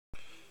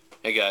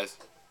Hey guys,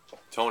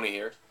 Tony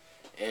here,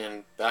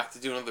 and back to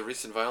do another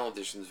recent vinyl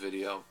editions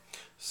video.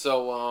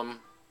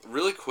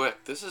 Really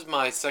quick, this is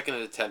my second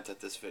attempt at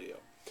this video.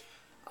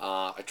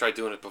 I tried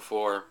doing it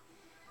before,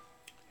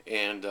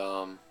 and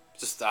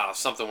just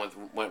something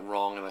went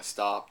wrong, and I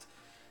stopped.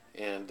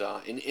 And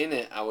in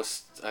it,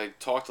 I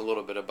talked a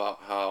little bit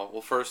about how,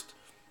 well, first,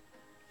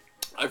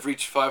 I've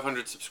reached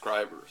 500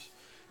 subscribers,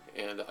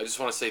 and I just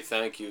want to say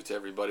thank you to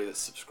everybody that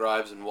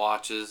subscribes and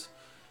watches.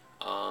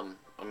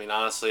 I mean,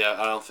 honestly,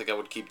 I don't think I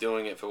would keep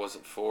doing it if it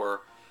wasn't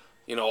for,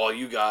 all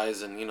you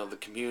guys and, the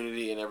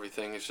community and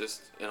everything. It's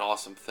just an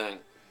awesome thing.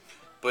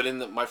 But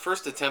in my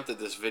first attempt at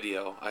this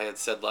video, I had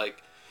said,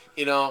 like,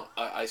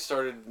 I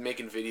started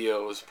making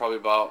videos probably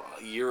about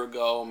a year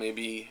ago,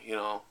 maybe,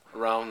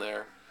 around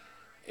there.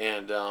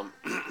 And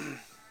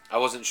I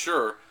wasn't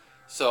sure.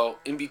 So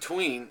in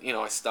between,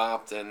 I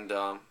stopped and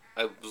I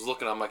was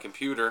looking on my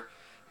computer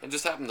and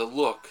just happened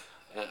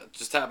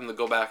to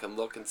go back and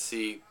look and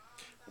see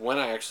when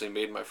I actually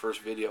made my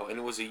first video, and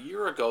it was a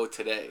year ago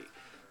today.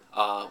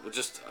 With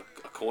just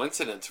a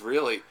coincidence,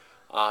 really.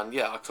 On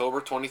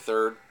October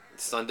 23rd,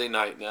 Sunday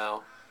night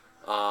now,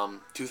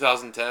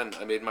 2010.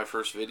 I made my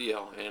first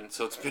video, and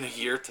so it's been a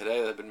year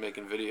today that I've been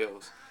making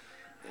videos,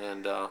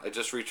 and I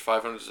just reached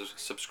 500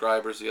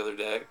 subscribers the other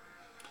day,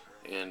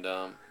 and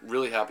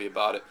really happy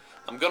about it.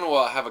 I'm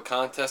gonna have a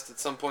contest at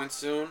some point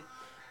soon.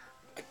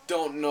 I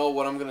don't know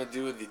what I'm gonna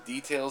do with the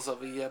details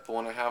of it yet, but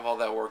when I have all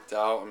that worked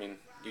out, I mean,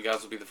 you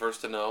guys will be the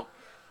first to know.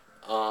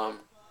 Um,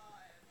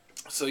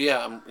 so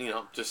yeah, I'm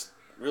just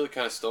really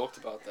kind of stoked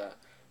about that.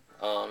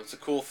 It's a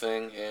cool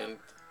thing, and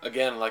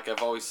again, like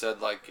I've always said,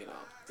 like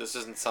this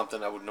isn't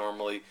something I would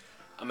normally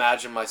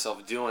imagine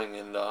myself doing,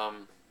 and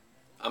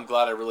I'm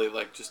glad I really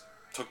like just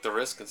took the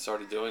risk and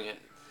started doing it.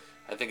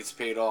 I think it's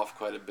paid off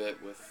quite a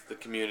bit with the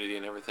community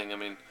and everything. I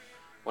mean,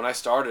 when I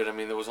started, I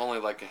mean there was only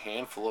like a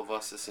handful of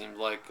us. It seemed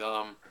like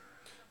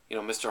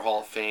Mr. Hall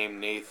of Fame,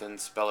 Nathan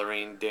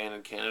Spellerine, Dan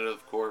in Canada,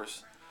 of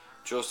course,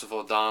 Joseph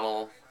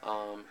O'Donnell,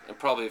 and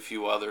probably a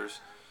few others.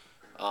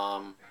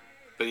 Um,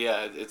 but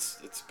yeah,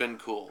 it's been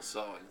cool.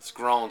 So it's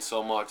grown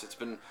so much. It's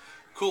been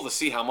cool to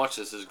see how much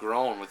this has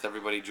grown with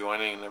everybody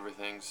joining and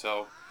everything.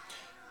 So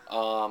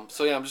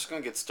yeah, I'm just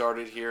gonna get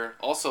started here.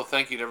 Also,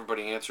 thank you to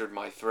everybody who answered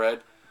my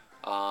thread.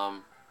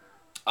 Um,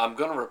 I'm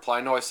gonna reply.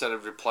 I know I said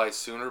I'd reply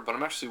sooner, but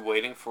I'm actually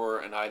waiting for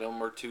an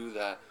item or two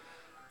that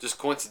just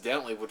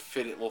coincidentally will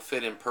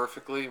fit in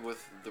perfectly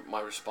with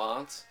my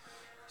response.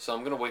 So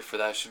I'm gonna wait for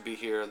that. It should be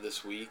here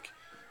this week.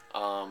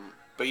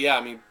 But yeah,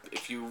 I mean,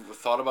 if you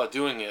thought about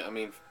doing it, I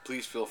mean,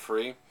 please feel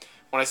free.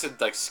 When I said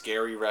like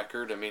scary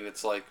record, I mean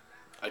it's like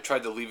I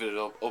tried to leave it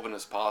open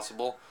as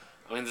possible.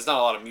 I mean, there's not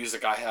a lot of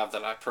music I have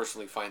that I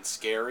personally find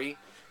scary,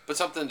 but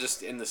something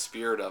just in the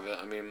spirit of it.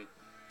 I mean,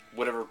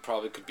 whatever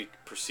probably could be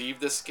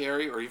perceived as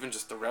scary, or even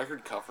just the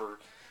record cover.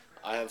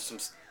 I have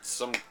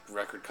some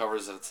record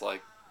covers that it's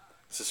like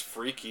it's just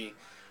freaky.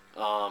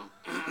 Um,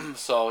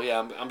 so yeah,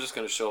 I'm just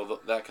gonna show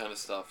that kind of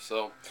stuff.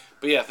 So,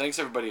 but yeah, thanks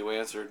everybody who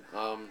answered.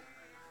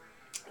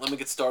 Let me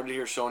get started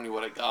here showing you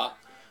what I got.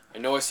 I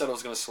know I said I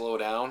was gonna slow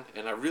down,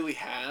 and I really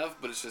have,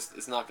 but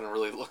it's not gonna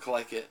really look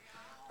like it.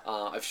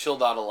 I've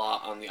chilled out a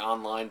lot on the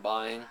online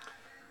buying,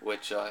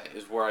 which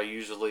is where I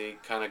usually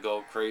kind of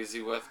go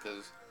crazy with,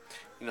 because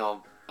I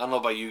don't know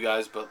about you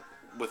guys, but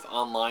with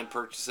online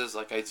purchases,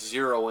 like I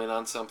zero in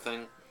on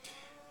something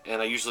and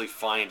I usually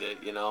find it,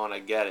 and I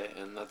get it,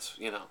 and that's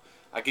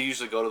I could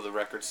usually go to the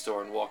record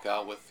store and walk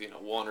out with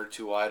one or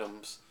two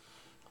items,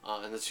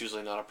 and that's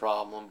usually not a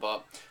problem.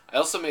 But I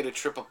also made a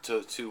trip up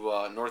to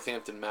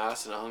Northampton,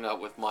 Mass, and I hung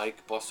out with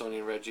Mike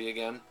Bostonian Reggie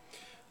again,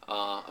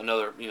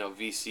 another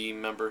VC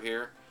member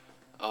here,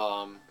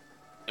 um,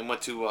 and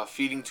went to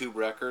Feeding Tube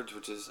Records,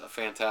 which is a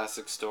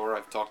fantastic store.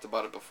 I've talked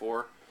about it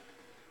before.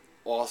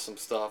 Awesome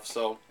stuff.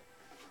 So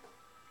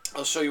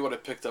I'll show you what I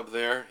picked up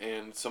there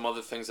and some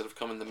other things that have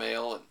come in the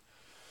mail and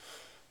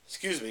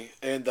excuse me,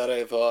 and that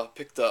I've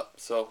picked up.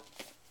 So,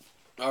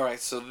 all right.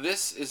 So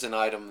this is an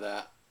item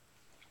that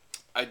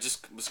I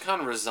just was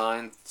kind of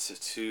resigned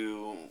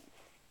to.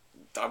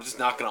 I'm just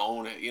not gonna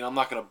own it. I'm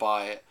not gonna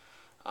buy it.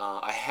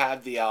 I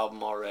had the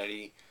album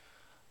already.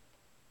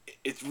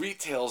 It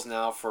retails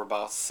now for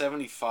about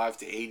 75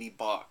 to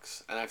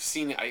 $80, and I've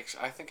seen it.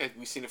 I think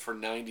we seen it for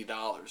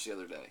 $90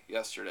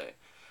 yesterday.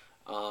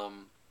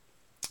 Um,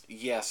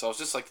 yeah, so I was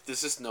just like,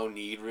 there's just no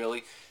need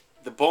really.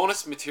 The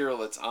bonus material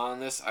that's on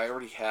this, I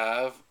already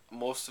have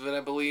most of it,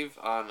 I believe,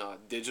 on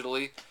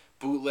digitally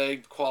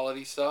bootlegged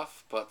quality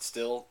stuff, but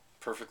still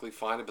perfectly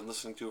fine. I've been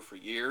listening to it for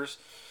years.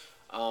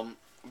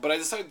 But I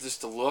decided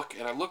just to look,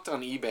 and I looked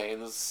on eBay,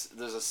 and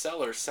there's a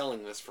seller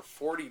selling this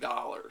for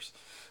 $40.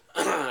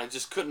 I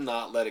just could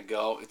not let it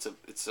go.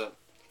 It's a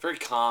very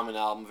common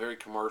album, very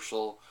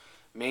commercial,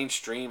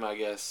 mainstream, I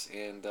guess,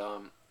 and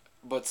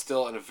but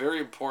still, and a very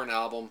important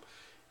album.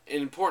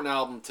 An important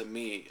album to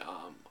me.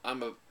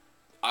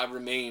 I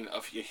remain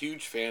a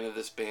huge fan of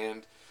this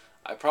band.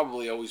 I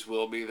probably always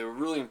will be. They were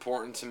really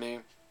important to me,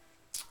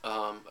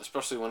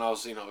 especially when I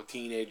was a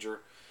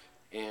teenager.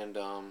 And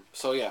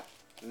so yeah,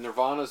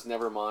 Nirvana's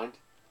Nevermind,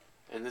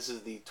 and this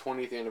is the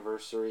 20th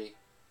anniversary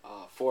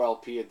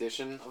 4LP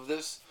edition of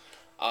this.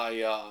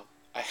 I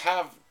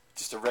have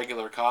just a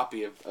regular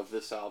copy of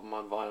this album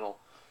on vinyl.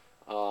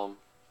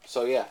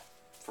 So yeah,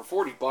 for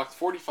 $40,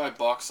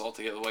 $45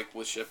 altogether, like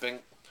with shipping,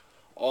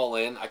 all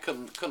in, I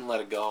couldn't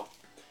let it go.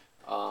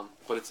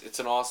 But it's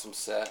an awesome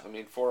set. I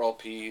mean, 4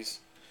 LPs.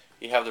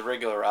 You have the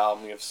regular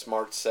album. You have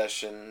Smart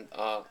Session,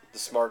 the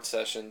Smart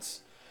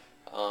Sessions,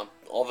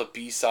 all the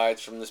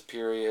B-sides from this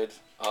period,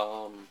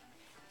 a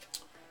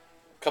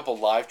couple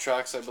live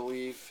tracks, I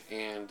believe,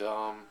 and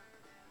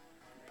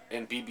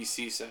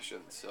BBC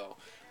sessions. So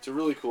it's a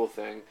really cool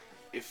thing.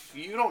 If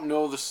you don't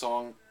know the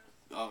song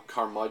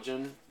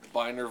Curmudgeon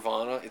by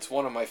Nirvana, it's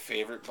one of my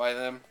favorite by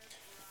them.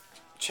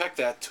 Check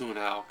that tune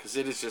out, because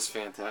it is just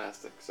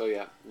fantastic. So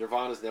yeah,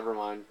 Nirvana's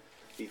Nevermind,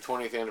 the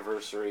 20th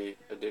anniversary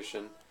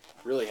edition.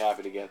 Really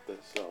happy to get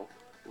this. So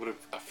what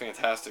a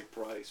fantastic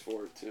price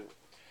for it too.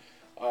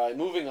 Alright,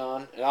 moving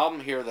on. An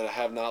album here that I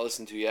have not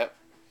listened to yet.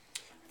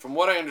 From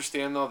what I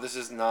understand though, this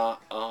is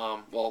not,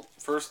 well,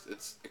 first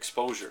it's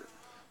Exposure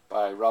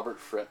by Robert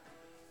Fripp.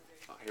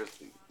 Here's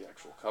the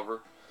actual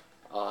cover.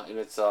 And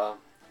it's on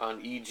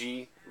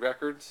EG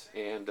Records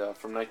and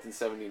from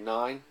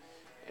 1979.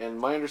 And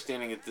my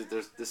understanding is that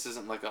this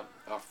isn't like a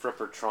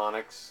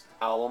Frippertronics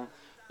album.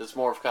 It's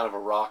more of kind of a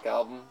rock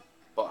album,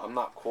 but I'm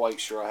not quite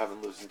sure. I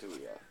haven't listened to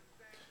it yet.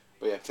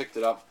 But yeah, I picked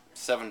it up,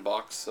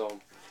 $7, so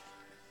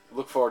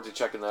look forward to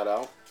checking that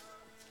out.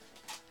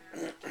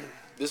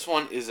 This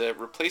one is a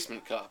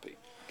replacement copy.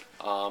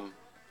 I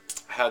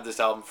had this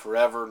album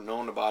forever,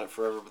 known about it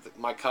forever, but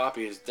my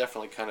copy is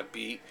definitely kind of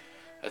beat.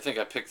 I think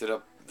I picked it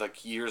up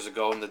like years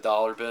ago in the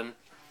dollar bin.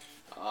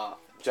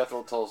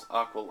 Jethro Tull's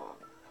Aqualung.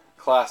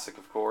 Classic,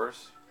 of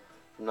course,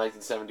 from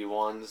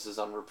 1971. This is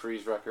on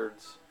Reprise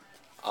Records.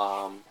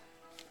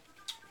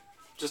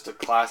 Just a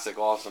classic,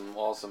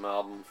 awesome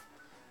album.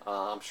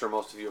 I'm sure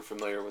most of you are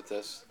familiar with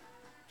this.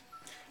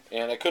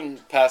 And I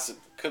couldn't pass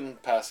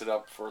it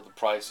up for the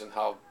price and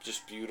how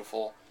just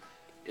beautiful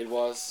it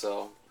was.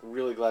 So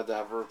really glad to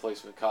have a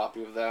replacement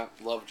copy of that.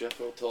 Love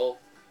Jethro Tull.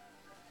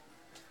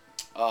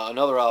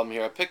 Another album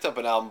here. I picked up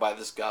an album by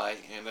this guy,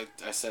 and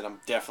I said I'm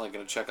definitely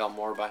going to check out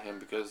more by him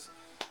because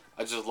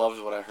I just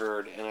loved what I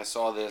heard. And I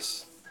saw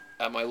this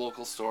at my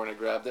local store, and I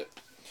grabbed it.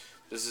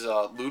 This is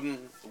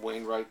Loudon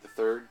Wainwright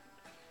III,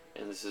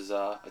 and this is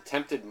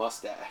Attempted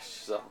Mustache.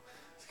 So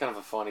it's kind of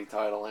a funny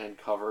title and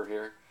cover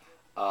here.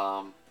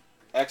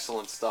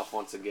 Excellent stuff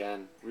once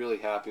again. Really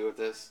happy with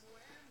this.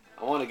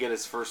 I want to get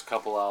his first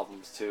couple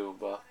albums too,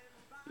 but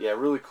yeah,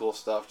 really cool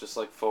stuff. Just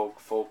like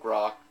folk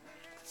rock.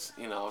 It's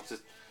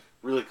just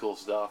really cool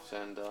stuff,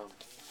 and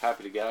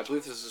happy to get it. I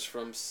believe this is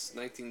from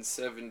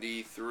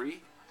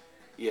 1973.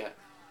 Yeah,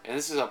 and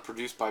this is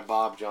produced by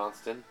Bob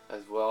Johnston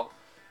as well.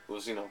 Who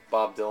was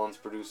Bob Dylan's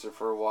producer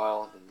for a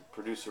while, and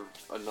producer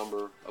of a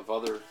number of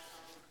other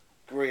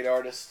great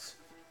artists.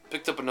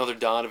 Picked up another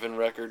Donovan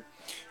record.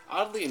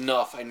 Oddly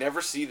enough, I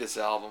never see this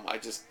album. I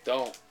just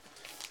don't.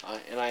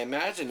 And I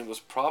imagine it was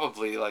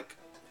probably like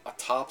a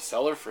top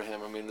seller for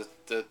him. I mean,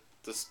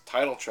 this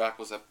title track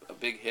was a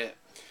big hit.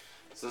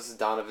 So this is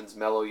Donovan's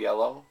Mellow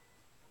Yellow.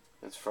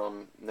 It's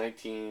from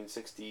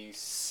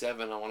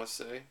 1967, I want to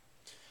say.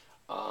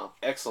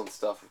 Excellent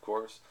stuff, of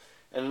course.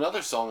 And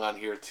another song on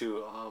here,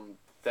 too,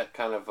 that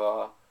kind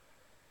of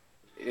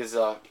is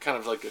kind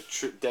of like a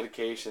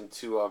dedication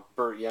to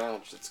Bert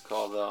Jansch. It's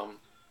called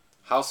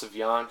House of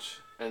Jansch.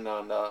 And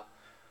on,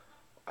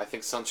 I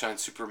think, Sunshine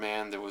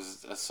Superman, there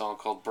was a song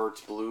called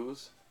Bert's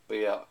Blues. But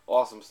yeah,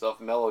 awesome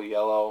stuff. Mellow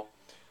Yellow,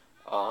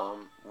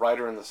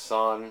 Rider in the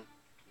Sun,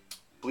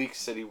 Bleak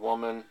City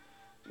Woman,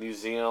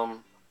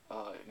 Museum,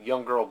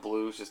 Young Girl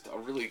Blues. Just a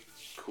really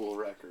cool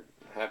record.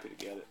 I'm happy to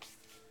get it.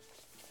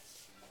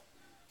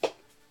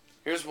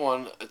 Here's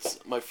one. It's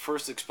my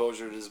first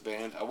exposure to this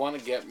band. I want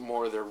to get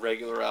more of their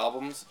regular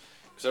albums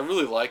because I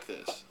really like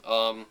this.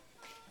 The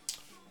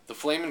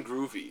Flamin'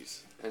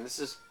 Groovies, and this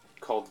is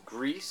called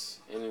Grease,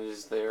 and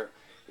it's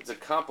a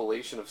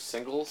compilation of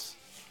singles,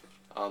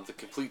 the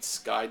complete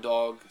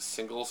Skydog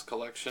singles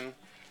collection,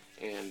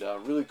 and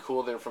really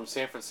cool. They're from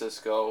San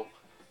Francisco.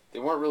 They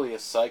weren't really a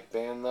psych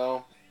band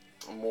though,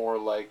 more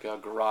like a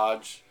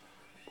garage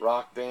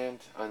rock band.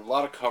 And a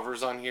lot of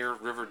covers on here: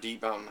 River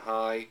Deep, Mountain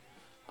High,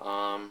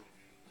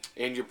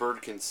 And Your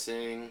Bird Can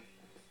Sing,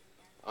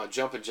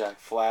 Jumpin' Jack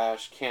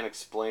Flash, Can't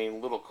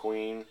Explain, Little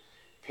Queen,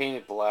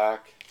 Painted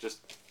Black.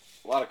 Just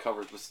a lot of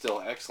covers, but still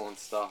excellent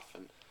stuff,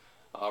 and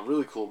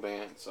really cool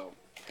band. So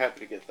happy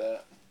to get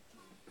that.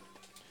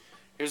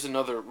 Here's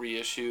another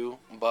reissue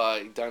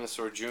by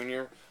Dinosaur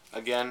Jr.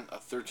 Again, a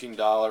 $13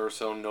 or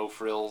so no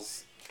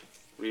frills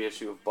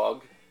reissue of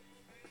Bug,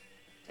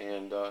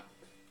 and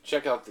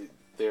check out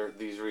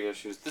these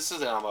reissues. This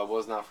is an album I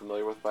was not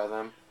familiar with by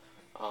them,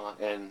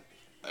 and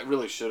I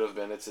really should have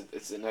been.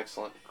 It's an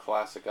excellent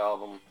classic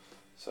album,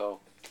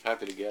 so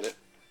happy to get it.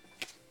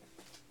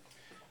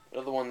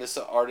 Another one, this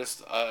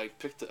artist, I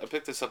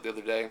picked this up the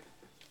other day.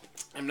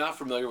 I'm not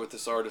familiar with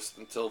this artist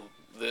until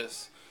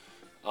this.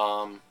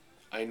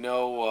 I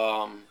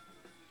know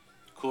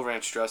Cool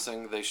Ranch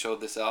Dressing, they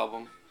showed this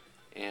album,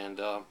 and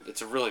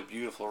it's a really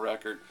beautiful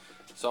record.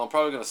 So I'm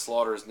probably gonna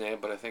slaughter his name,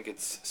 but I think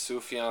it's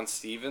Sufjan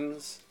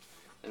Stevens,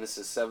 and this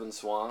is Seven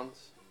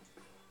Swans.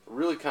 A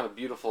really kind of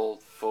beautiful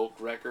folk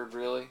record,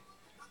 really,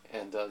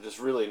 and just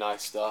really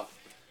nice stuff.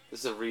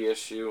 This is a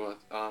reissue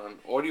on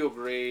audio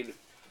grade,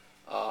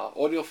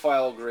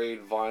 audiophile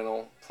grade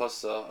vinyl,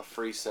 plus a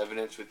free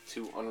 7-inch with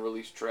 2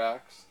 unreleased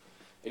tracks.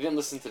 I didn't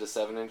listen to the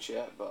 7-inch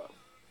yet, but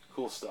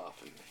cool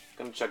stuff. And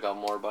gonna check out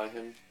more by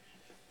him.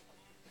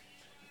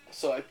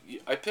 So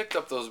I picked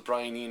up those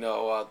Brian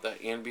Eno,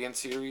 the Ambient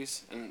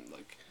series, and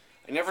like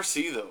I never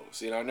see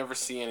those. I never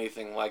see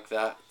anything like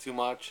that too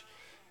much.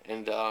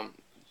 And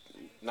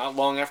not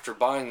long after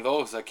buying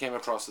those, I came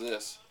across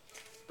this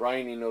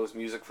Brian Eno's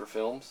Music for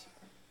Films.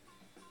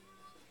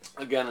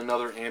 Again,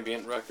 another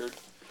ambient record.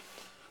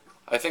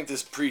 I think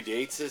this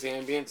predates his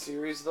ambient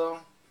series, though.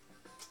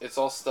 It's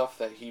all stuff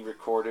that he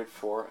recorded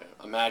for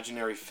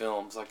Imaginary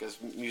Films, like his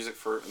music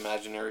for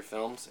Imaginary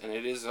Films, and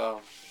it is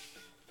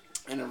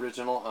an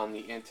original on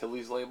the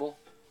Antilles label,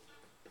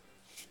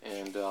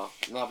 and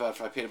not bad.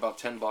 I paid about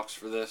 $10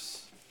 for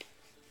this,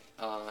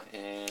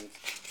 and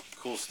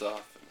cool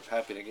stuff.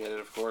 Happy to get it,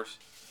 of course.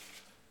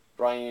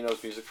 Brian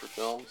Eno's Music for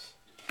Films.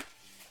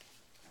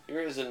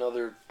 Here is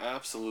another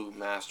absolute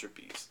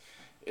masterpiece.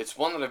 It's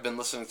one that I've been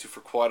listening to for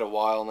quite a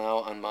while now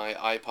on my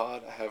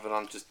iPod. I have it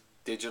on just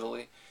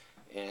digitally,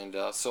 and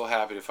so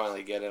happy to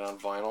finally get it on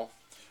vinyl.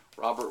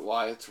 Robert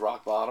Wyatt's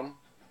Rock Bottom,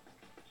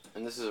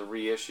 and this is a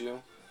reissue.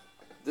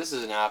 This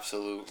is an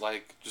absolute,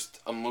 like, just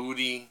a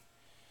moody,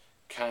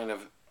 kind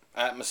of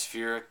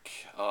atmospheric,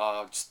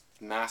 just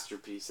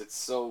masterpiece. It's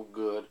so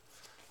good.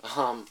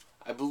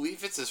 I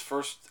believe it's his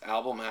first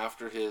album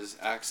after his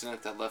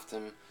accident that left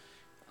him,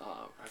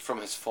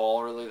 from his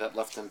fall, really, that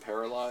left him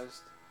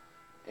paralyzed.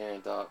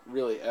 And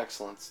really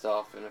excellent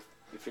stuff. And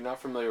if you're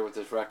not familiar with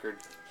this record,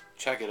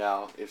 check it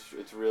out.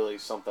 It's really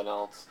something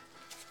else.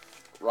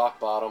 Rock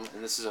Bottom,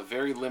 and this is a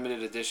very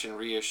limited edition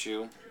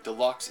reissue,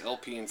 deluxe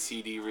LP and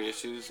CD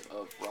reissues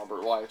of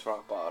Robert Wyatt's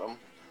Rock Bottom.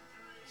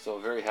 So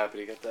very happy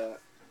to get that.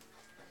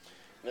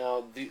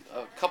 Now,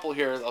 a couple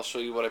here, I'll show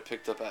you what I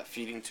picked up at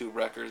Feeding Tube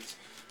Records.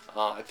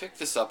 I picked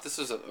this up. This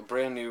is a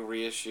brand new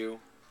reissue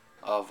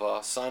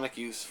of Sonic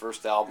Youth's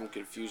first album,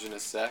 Confusion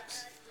is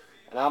Sex.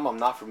 An album I'm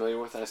not familiar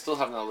with, and I still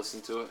have not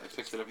listened to it. I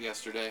picked it up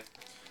yesterday.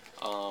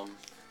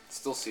 It's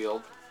still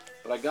sealed.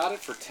 But I got it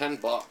for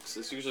 $10.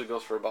 This usually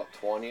goes for about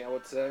 20, I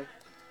would say,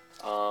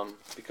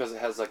 because it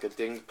has like a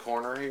dinged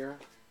corner here.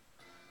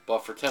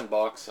 But for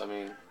 $10, I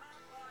mean,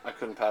 I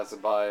couldn't pass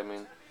it by. I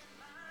mean,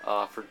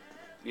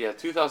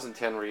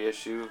 2010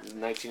 reissue,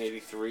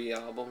 1983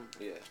 album.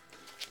 Yeah,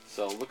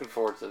 so looking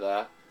forward to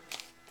that.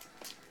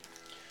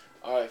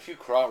 All right, a few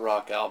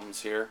krautrock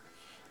albums here.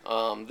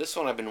 This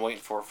one I've been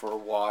waiting for a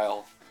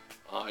while.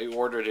 I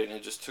ordered it and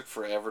it just took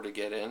forever to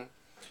get in.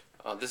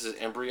 This is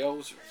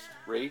Embryos,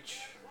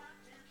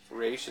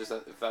 Raish, is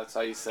that, if that's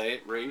how you say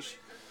it, Raish.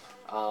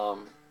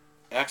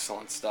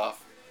 Excellent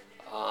stuff.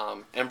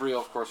 Embryo,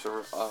 of course,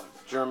 are a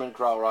German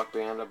krautrock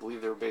band. I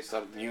believe they were based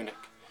out of Munich.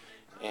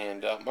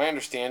 And my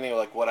understanding,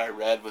 like what I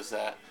read, was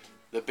that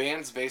the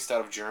band's based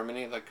out of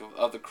Germany, like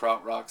of the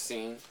krautrock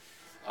scene.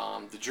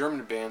 The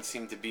German bands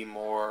seem to be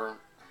more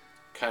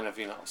kind of,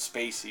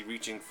 spacey,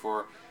 reaching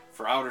for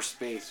outer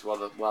space, while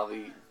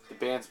the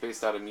bands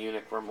based out of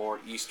Munich were more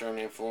Eastern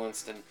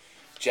influenced and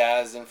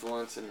jazz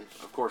influence, and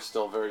of course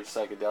still very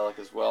psychedelic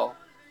as well.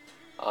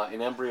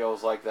 And Embryo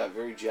is like that,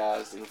 very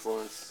jazz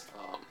influence.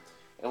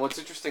 And what's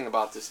interesting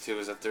about this too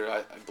is that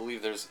I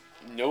believe there's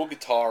no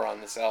guitar on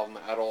this album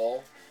at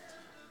all.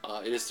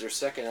 It is their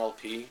second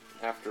LP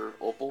after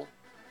Opal,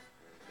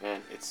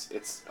 and it's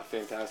a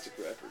fantastic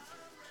record.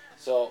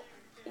 So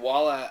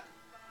while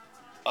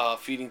at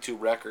Feeding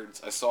Tube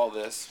Records, I saw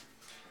this,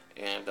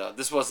 and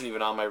this wasn't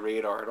even on my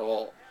radar at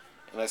all.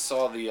 And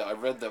I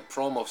read the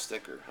promo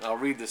sticker, and I'll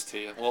read this to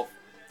you. Well,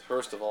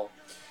 first of all,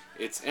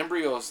 it's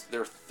Embryos,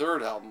 their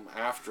third album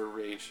after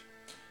Rage,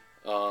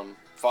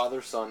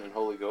 Father, Son, and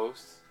Holy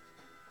Ghost,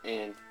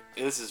 and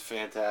this is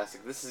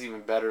fantastic. This is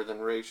even better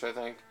than Rage, I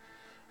think.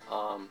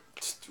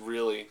 Just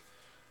really,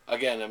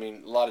 again, I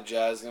mean, a lot of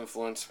jazz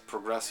influence,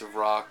 progressive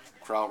rock,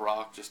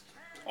 krautrock, just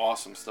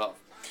awesome stuff.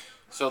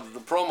 So the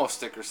promo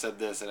sticker said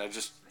this, and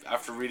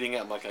after reading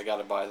it, I'm like, I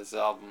gotta buy this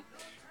album.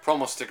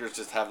 Promo stickers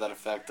just have that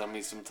effect on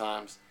me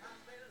sometimes.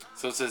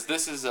 So it says,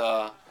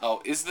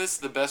 is this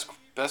the best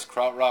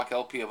krautrock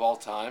LP of all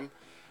time?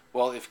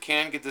 Well, if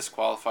Can get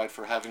disqualified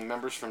for having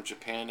members from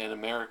Japan and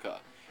America,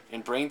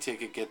 and Brain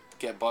Ticket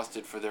get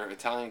busted for their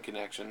Italian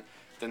connection,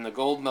 then the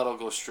gold medal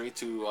goes straight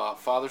to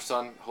Father,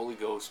 Son, Holy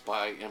Ghost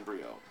by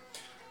Embryo.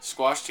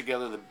 Squash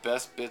together the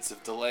best bits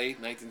of Delay,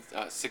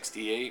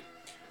 1968,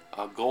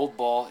 Gold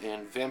Ball,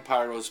 and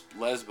Vampiro's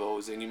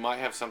Lesbos, and you might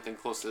have something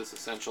close to this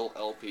essential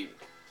LP.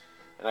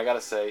 And I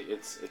gotta say,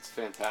 it's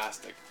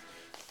fantastic.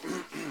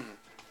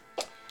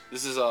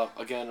 This is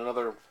again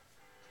another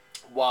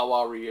Wah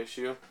Wah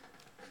reissue,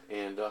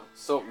 and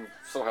so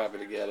happy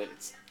to get it.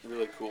 It's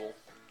really cool.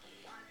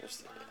 There's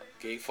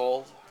the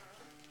gatefold.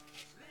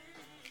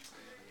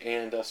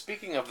 And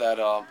speaking of that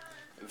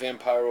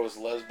Vampiros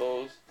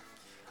Lesbos.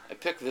 I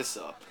picked this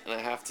up, and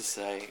I have to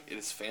say, it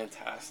is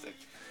fantastic.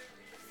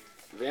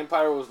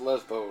 Vampiros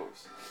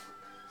Lesbos.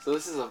 So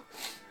this is a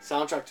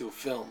soundtrack to a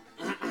film,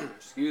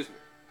 excuse me,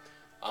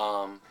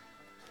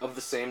 of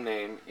the same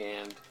name,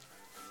 and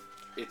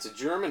it's a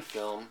German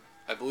film,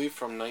 I believe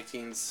from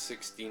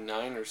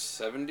 1969 or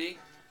 70,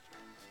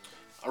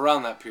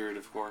 around that period,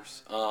 of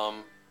course.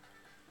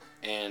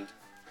 And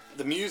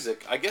the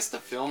music, I guess the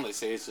film, they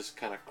say, is just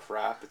kind of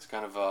crap. It's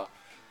kind of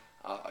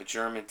a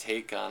German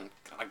take on,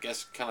 I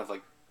guess, kind of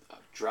like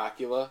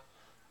Dracula,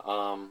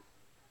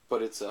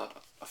 but it's a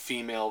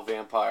female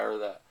vampire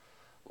that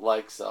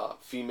likes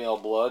female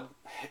blood,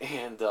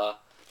 and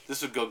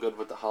this would go good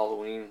with the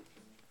Halloween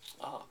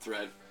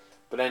thread.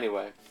 But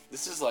anyway,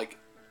 this is like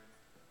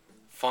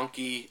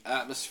funky,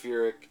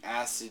 atmospheric,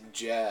 acid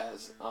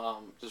jazz.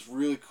 Just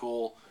really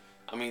cool.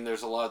 I mean,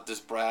 there's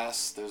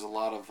brass, there's a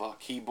lot of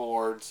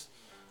keyboards,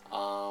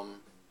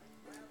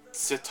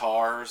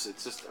 sitars.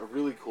 It's just a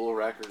really cool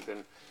record,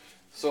 and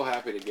so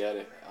happy to get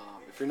it.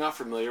 If you're not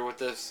familiar with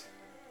this,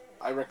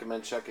 I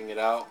recommend checking it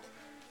out.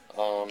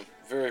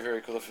 Very,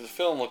 very cool. The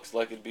film looks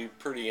like it'd be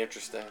pretty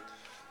interesting.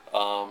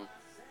 But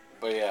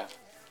yeah,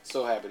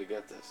 so happy to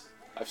get this.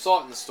 I've saw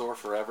it in the store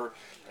forever,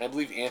 and I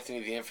believe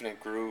Anthony the Infinite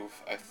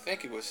Groove, I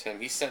think it was him,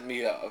 he sent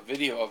me a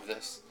video of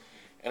this.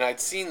 And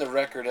I'd seen the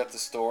record at the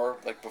store,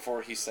 like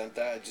before he sent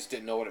that. I just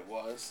didn't know what it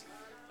was.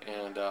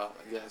 And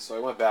yeah, so I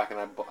went back and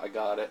I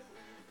got it.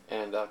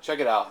 And check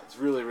it out. It's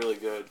really, really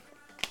good.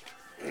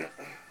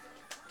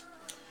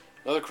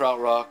 Another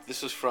krautrock.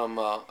 This is from,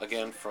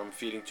 again, from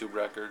Feeding Tube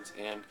Records.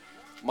 And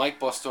Mike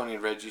Bostoni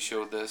and Reggie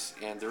showed this.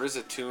 And there is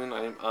a tune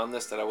on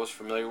this that I was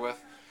familiar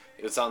with.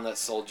 It's on that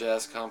Soul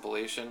Jazz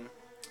compilation.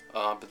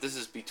 But this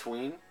is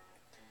Between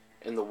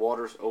and the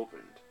Waters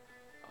Opened.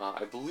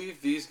 I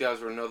believe these guys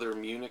were another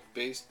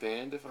Munich-based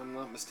band, if I'm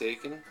not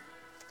mistaken.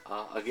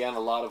 Again, a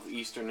lot of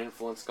Eastern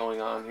influence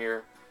going on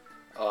here.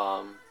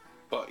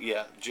 But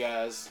yeah,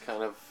 jazz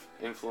kind of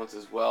influence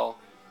as well.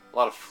 A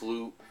lot of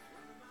flute.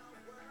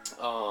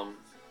 A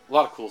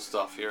lot of cool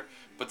stuff here.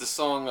 But the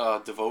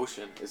song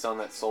Devotion is on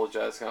that Soul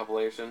Jazz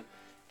compilation,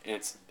 and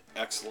it's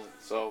excellent.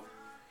 So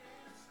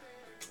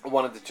I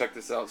wanted to check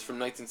this out. It's from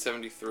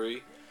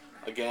 1973.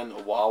 Again,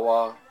 a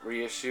Wah-Wah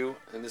reissue,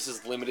 and this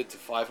is limited to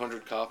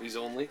 500 copies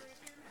only.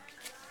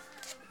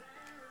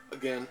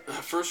 Again,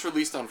 first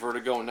released on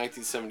Vertigo in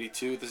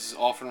 1972, this is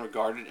often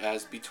regarded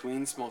as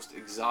Between's most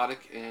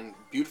exotic and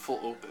beautiful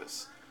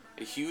opus.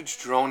 A huge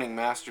droning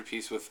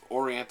masterpiece with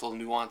oriental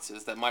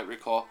nuances that might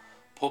recall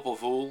Popol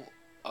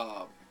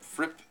Vuh,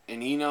 Fripp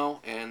and Eno,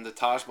 and the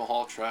Taj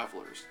Mahal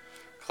Travelers.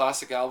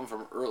 Classic album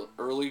from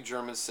early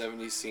German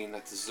 70s scene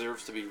that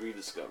deserves to be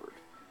rediscovered.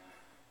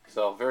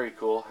 So, very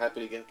cool.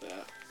 Happy to get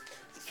that.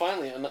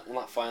 Finally,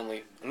 not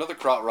finally, another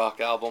krautrock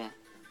album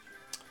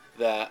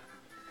that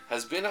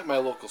has been at my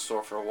local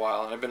store for a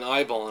while, and I've been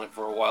eyeballing it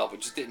for a while, but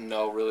just didn't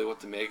know really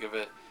what to make of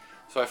it.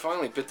 So I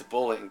finally bit the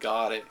bullet and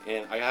got it,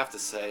 and I have to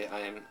say,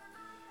 I am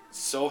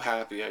so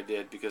happy I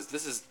did, because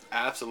this is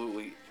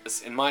absolutely,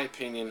 in my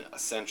opinion,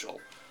 essential.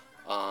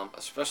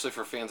 Especially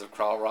for fans of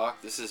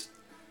krautrock. This is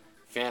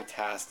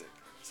fantastic.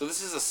 So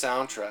this is a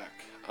soundtrack.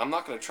 I'm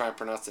not going to try and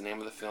pronounce the name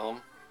of the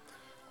film.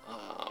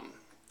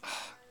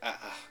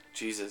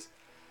 Jesus.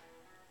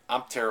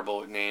 I'm terrible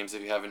with names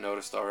if you haven't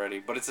noticed already.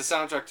 But it's a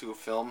soundtrack to a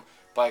film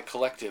by a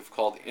collective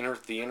called The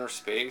Inner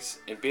Space.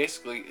 And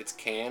basically it's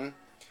Can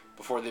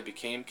before they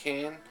became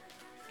Can.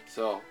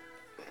 So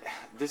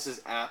this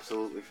is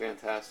absolutely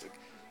fantastic.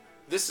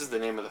 This is the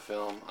name of the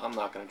film. I'm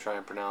not going to try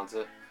and pronounce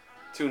it.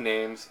 2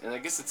 names. And I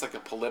guess it's like a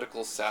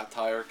political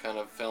satire kind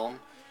of film.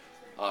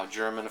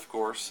 German, of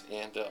course.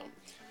 And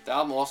the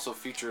album also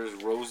features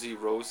Rosie,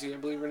 I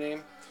believe her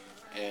name.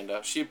 And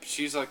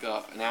she's like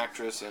an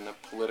actress in a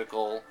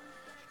political,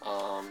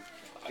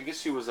 I guess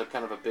she was a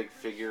kind of a big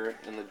figure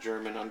in the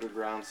German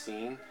underground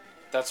scene.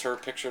 That's her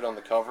pictured on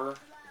the cover.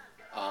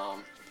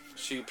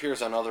 She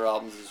appears on other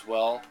albums as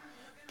well.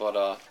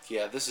 But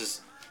yeah, this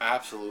is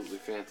absolutely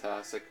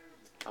fantastic.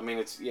 I mean,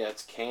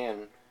 it's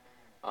Can,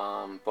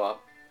 but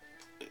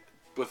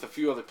with a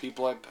few other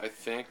people, I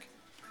think.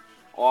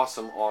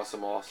 Awesome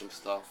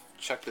stuff.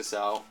 Check this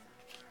out.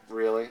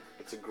 Really,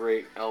 it's a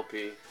great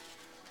LP.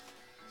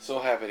 So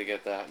happy to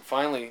get that. And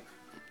finally,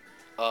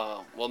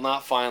 well,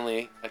 not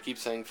finally, I keep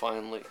saying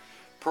finally,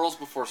 Pearls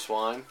Before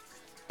Swine.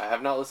 I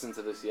have not listened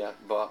to this yet,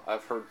 but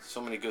I've heard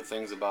so many good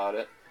things about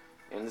it.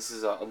 And this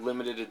is a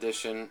limited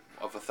edition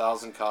of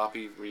 1,000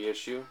 copy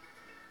reissue.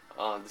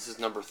 This is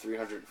number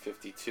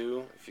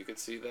 352, if you could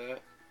see that.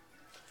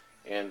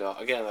 And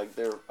again, like,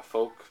 they're a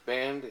folk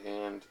band,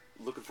 and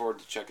looking forward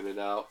to checking it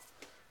out.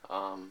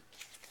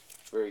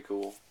 Very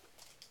cool.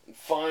 And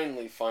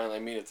finally, I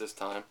mean it this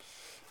time.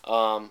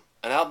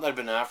 An album I've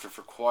been after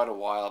for quite a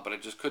while, but I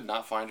just could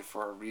not find it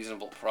for a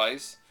reasonable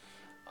price.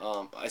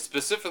 I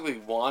specifically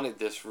wanted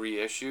this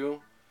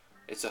reissue.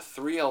 It's a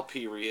 3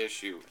 LP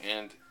reissue,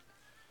 and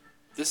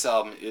this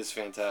album is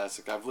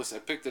fantastic. I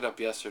picked it up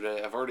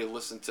yesterday. I've already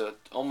listened to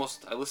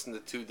I listened to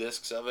 2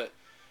 discs of it,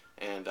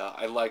 and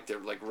I liked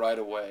it like right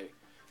away.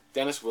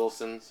 Dennis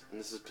Wilson's, and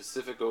this is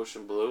Pacific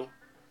Ocean Blue.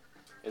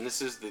 And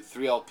this is the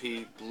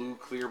 3LP blue,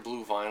 clear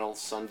blue vinyl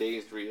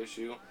Sundays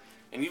reissue.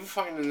 And even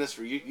finding this,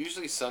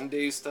 usually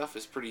Sundays stuff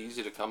is pretty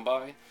easy to come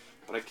by.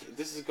 But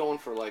this is going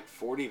for like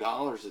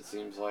 $40, it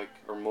seems like,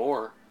 or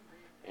more.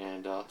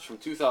 And it's from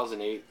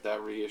 2008,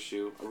 that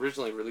reissue.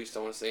 Originally released,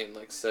 I want to say, in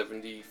like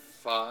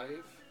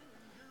 75,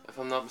 if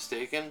I'm not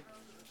mistaken.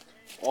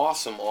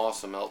 Awesome,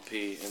 awesome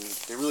LP. And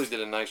they really did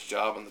a nice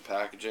job on the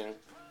packaging.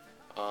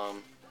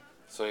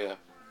 So yeah,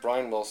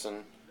 Brian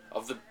Wilson,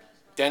 of the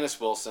Dennis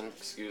Wilson,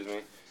 excuse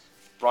me,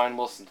 Brian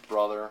Wilson's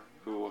brother,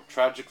 who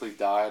tragically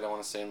died, I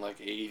want to say in like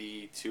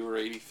 82 or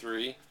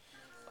 83.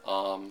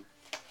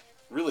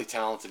 Really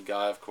talented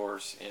guy, of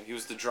course, and he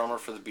was the drummer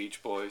for the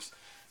Beach Boys.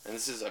 And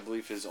this is, I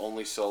believe, his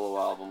only solo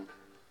album.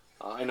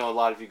 I know a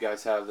lot of you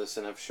guys have this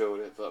and have showed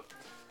it, but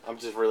I'm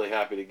just really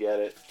happy to get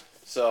it.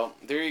 So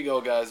there you go,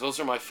 guys. Those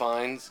are my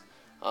finds.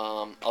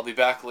 I'll be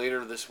back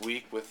later this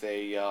week with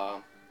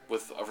a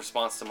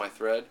response to my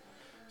thread.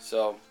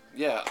 So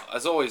yeah,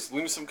 as always,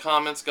 leave me some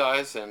comments,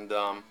 guys, and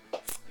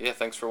yeah,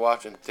 thanks for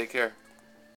watching. Take care.